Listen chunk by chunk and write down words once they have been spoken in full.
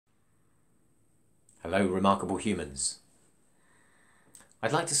Hello, remarkable humans.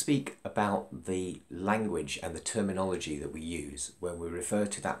 I'd like to speak about the language and the terminology that we use when we refer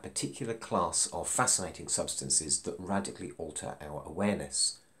to that particular class of fascinating substances that radically alter our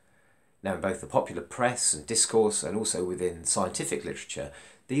awareness. Now, in both the popular press and discourse and also within scientific literature,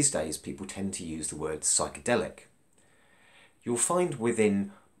 these days people tend to use the word psychedelic. You'll find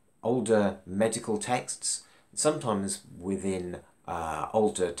within older medical texts, sometimes within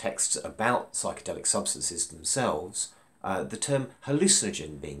older texts about psychedelic substances themselves, the term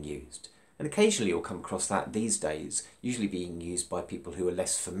hallucinogen being used. And occasionally you'll come across that these days, usually being used by people who are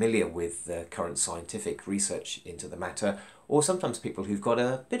less familiar with the current scientific research into the matter, or sometimes people who've got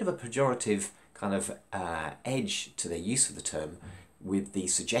a bit of a pejorative kind of edge to their use of the term, with the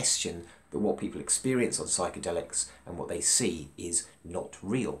suggestion that what people experience on psychedelics and what they see is not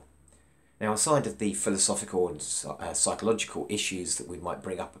real. Now, aside of the philosophical and psychological issues that we might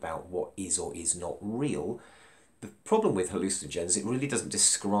bring up about what is or is not real, the problem with hallucinogens, it really doesn't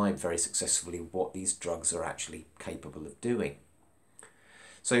describe very successfully what these drugs are actually capable of doing.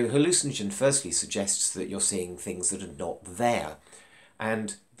 So hallucinogen firstly suggests that you're seeing things that are not there.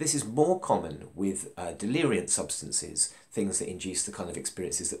 And this is more common with deliriant substances, things that induce the kind of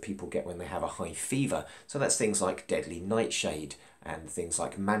experiences that people get when they have a high fever. So that's things like deadly nightshade and things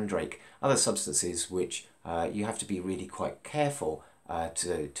like mandrake, other substances which you have to be really quite careful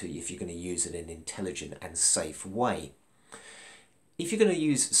if you're going to use in an intelligent and safe way. If you're going to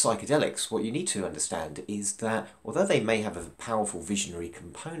use psychedelics, what you need to understand is that although they may have a powerful visionary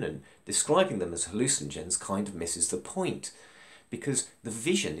component, describing them as hallucinogens kind of misses the point, because the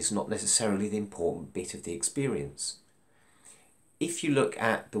vision is not necessarily the important bit of the experience. If you look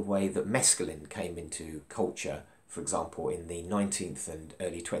at the way that mescaline came into culture, for example, in the 19th and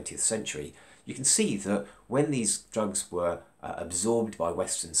early 20th century, you can see that when these drugs were absorbed by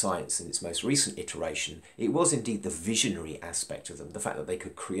Western science in its most recent iteration, it was indeed the visionary aspect of them, the fact that they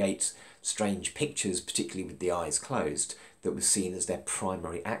could create strange pictures, particularly with the eyes closed, that was seen as their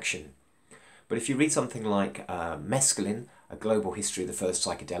primary action. But if you read something like Mescaline, A Global History of the First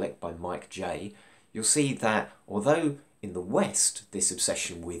Psychedelic by Mike J., you'll see that although in the West this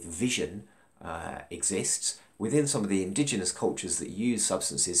obsession with vision exists, within some of the indigenous cultures that use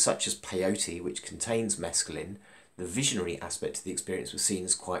substances such as peyote, which contains mescaline, the visionary aspect of the experience was seen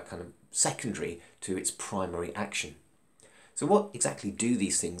as quite kind of secondary to its primary action. So what exactly do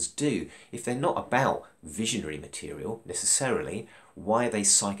these things do? If they're not about visionary material necessarily, why are they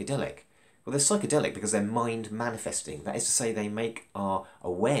psychedelic? Well, they're psychedelic because they're mind manifesting. That is to say, they make our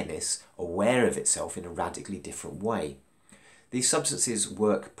awareness aware of itself in a radically different way. These substances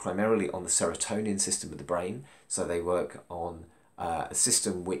work primarily on the serotonin system of the brain, so they work on a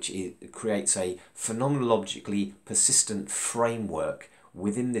system which creates a phenomenologically persistent framework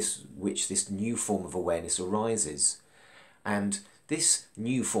within which this new form of awareness arises. And this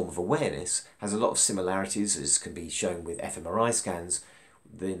new form of awareness has a lot of similarities, as can be shown with fMRI scans,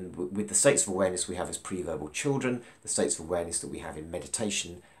 with the states of awareness we have as pre-verbal children, the states of awareness that we have in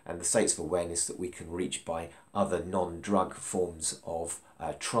meditation, and the states of awareness that we can reach by other non-drug forms of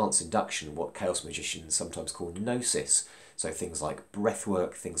trance induction, what chaos magicians sometimes call gnosis. So things like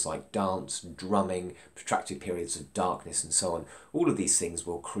breathwork, things like dance, drumming, protracted periods of darkness and so on. All of these things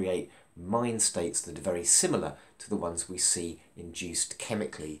will create mind states that are very similar to the ones we see induced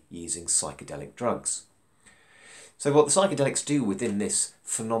chemically using psychedelic drugs. So what the psychedelics do within this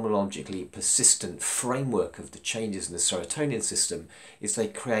phenomenologically persistent framework of the changes in the serotonin system is they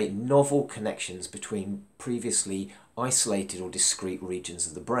create novel connections between previously isolated or discrete regions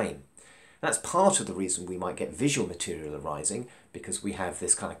of the brain. That's part of the reason we might get visual material arising, because we have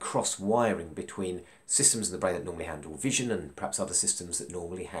this kind of cross-wiring between systems in the brain that normally handle vision and perhaps other systems that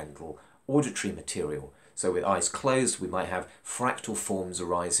normally handle auditory material. So with eyes closed, we might have fractal forms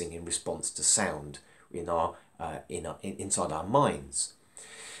arising in response to sound inside our minds.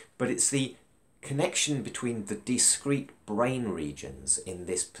 But it's the connection between the discrete brain regions in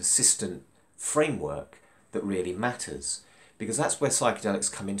this persistent framework that really matters, because that's where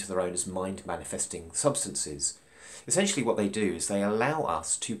psychedelics come into their own as mind-manifesting substances. Essentially what they do is they allow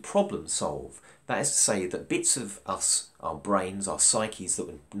us to problem solve. That is to say that bits of us, our brains, our psyches that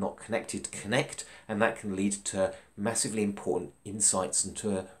were not connected connect, and that can lead to massively important insights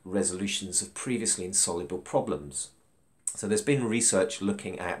into resolutions of previously insoluble problems. So there's been research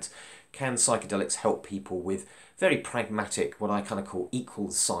looking at, can psychedelics help people with very pragmatic, what I kind of call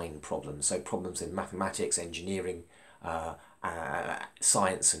equal sign problems, so problems in mathematics, engineering,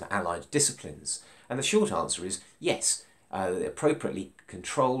 science and allied disciplines? And the short answer is yes. Appropriately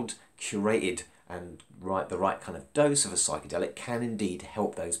controlled, curated and the right kind of dose of a psychedelic can indeed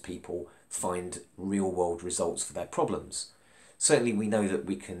help those people find real-world results for their problems. Certainly we know that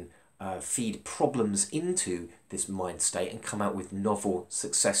we can feed problems into this mind state and come out with novel,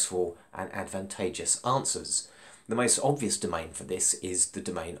 successful and advantageous answers. The most obvious domain for this is the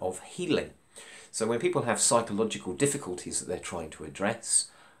domain of healing. So when people have psychological difficulties that they're trying to address,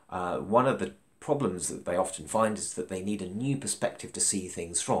 one of the problems that they often find is that they need a new perspective to see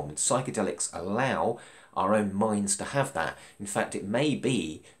things from. And psychedelics allow our own minds to have that. In fact, it may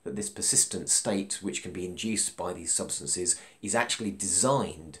be that this persistent state, which can be induced by these substances, is actually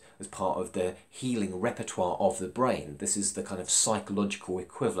designed as part of the healing repertoire of the brain. This is the kind of psychological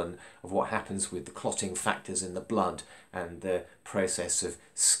equivalent of what happens with the clotting factors in the blood and the process of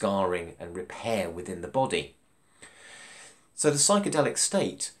scarring and repair within the body. So the psychedelic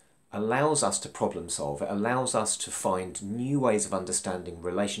state allows us to problem solve. It allows us to find new ways of understanding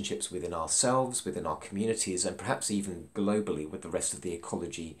relationships within ourselves, within our communities, and perhaps even globally with the rest of the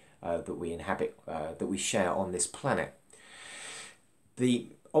ecology that we inhabit, that we share on this planet. The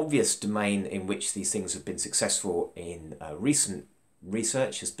obvious domain in which these things have been successful in recent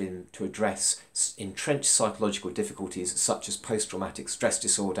research has been to address entrenched psychological difficulties such as post-traumatic stress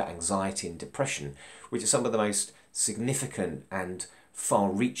disorder, anxiety and depression, which are some of the most significant and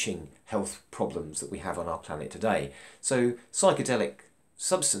far-reaching health problems that we have on our planet today. So psychedelic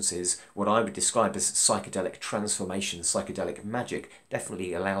substances, what I would describe as psychedelic transformation, psychedelic magic,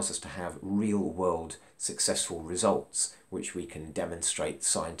 definitely allows us to have real-world successful results, which we can demonstrate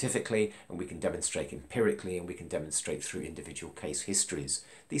scientifically, and we can demonstrate empirically, and we can demonstrate through individual case histories.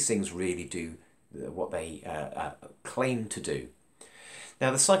 These things really do what they claim to do. Now,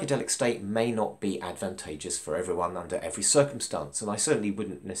 the psychedelic state may not be advantageous for everyone under every circumstance, and I certainly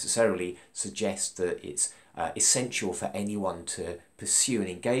wouldn't necessarily suggest that it's essential for anyone to pursue an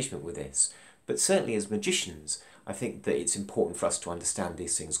engagement with this. But certainly as magicians, I think that it's important for us to understand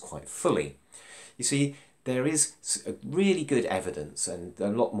these things quite fully. You see, there is really good evidence, and a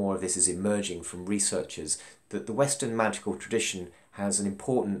lot more of this is emerging from researchers, that the Western magical tradition has an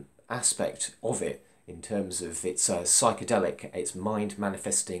important aspect of it in terms of its psychedelic, its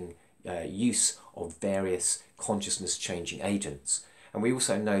mind-manifesting use of various consciousness-changing agents. And we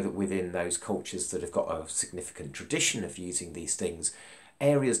also know that within those cultures that have got a significant tradition of using these things,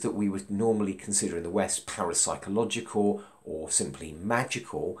 areas that we would normally consider in the West parapsychological or simply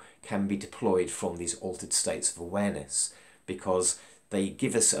magical can be deployed from these altered states of awareness, because they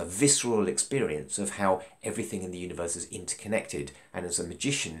give us a visceral experience of how everything in the universe is interconnected. And as a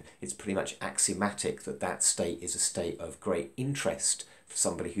magician, it's pretty much axiomatic that that state is a state of great interest for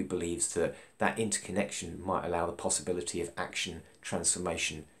somebody who believes that that interconnection might allow the possibility of action,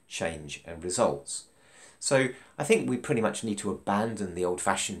 transformation, change and results. So I think we pretty much need to abandon the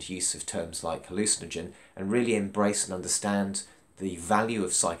old-fashioned use of terms like hallucinogen and really embrace and understand the value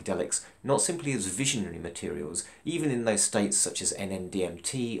of psychedelics, not simply as visionary materials, even in those states such as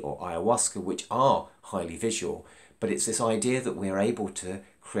NMDMT or ayahuasca, which are highly visual, but it's this idea that we're able to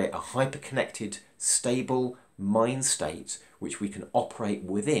create a hyper-connected, stable mind state which we can operate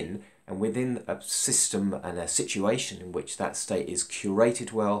within, and within a system and a situation in which that state is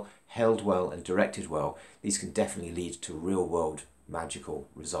curated well, held well and directed well, these can definitely lead to real-world magical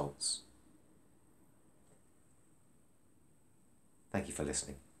results. Thank you for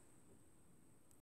listening.